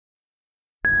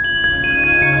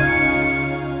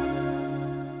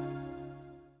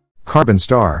Carbon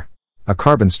star. A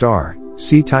carbon star,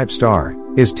 C-type star,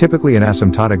 is typically an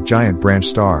asymptotic giant branch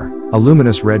star, a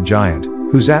luminous red giant,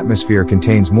 whose atmosphere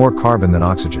contains more carbon than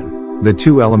oxygen. The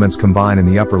two elements combine in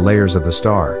the upper layers of the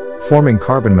star, forming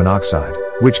carbon monoxide,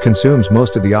 which consumes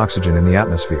most of the oxygen in the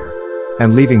atmosphere,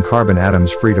 and leaving carbon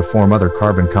atoms free to form other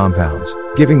carbon compounds,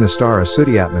 giving the star a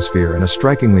sooty atmosphere and a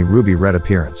strikingly ruby red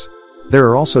appearance. There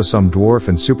are also some dwarf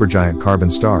and supergiant carbon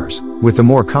stars, with the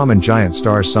more common giant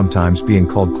stars sometimes being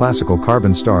called classical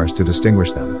carbon stars to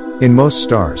distinguish them. In most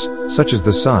stars, such as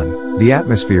the Sun, the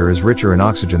atmosphere is richer in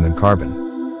oxygen than carbon.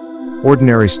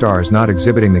 Ordinary stars not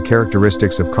exhibiting the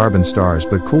characteristics of carbon stars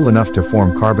but cool enough to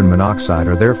form carbon monoxide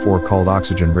are therefore called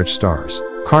oxygen-rich stars.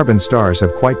 Carbon stars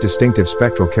have quite distinctive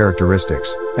spectral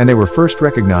characteristics, and they were first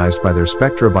recognized by their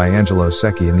spectra by Angelo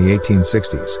Secchi in the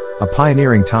 1860s, a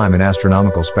pioneering time in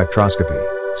astronomical spectroscopy.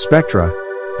 Spectra.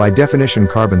 By definition,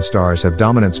 carbon stars have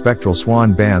dominant spectral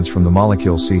swan bands from the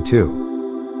molecule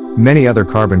C2. Many other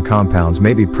carbon compounds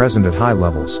may be present at high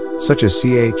levels, such as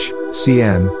CH,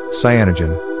 CN,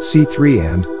 cyanogen,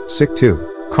 C3 and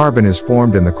Sic2. Carbon is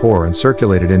formed in the core and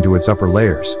circulated into its upper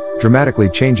layers, dramatically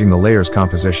changing the layer's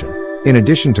composition. In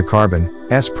addition to carbon,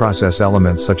 S-process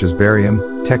elements such as barium,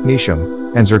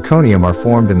 technetium, and zirconium are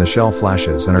formed in the shell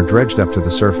flashes and are dredged up to the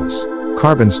surface.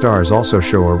 Carbon stars also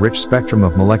show a rich spectrum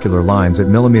of molecular lines at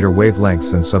millimeter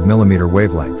wavelengths and submillimeter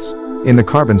wavelengths. In the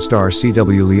carbon star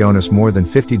CW Leonis, more than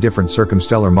 50 different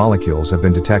circumstellar molecules have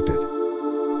been detected.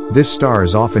 This star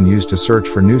is often used to search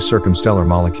for new circumstellar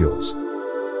molecules.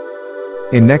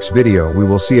 In next video we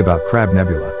will see about Crab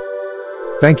Nebula.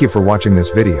 Thank you for watching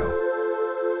this video.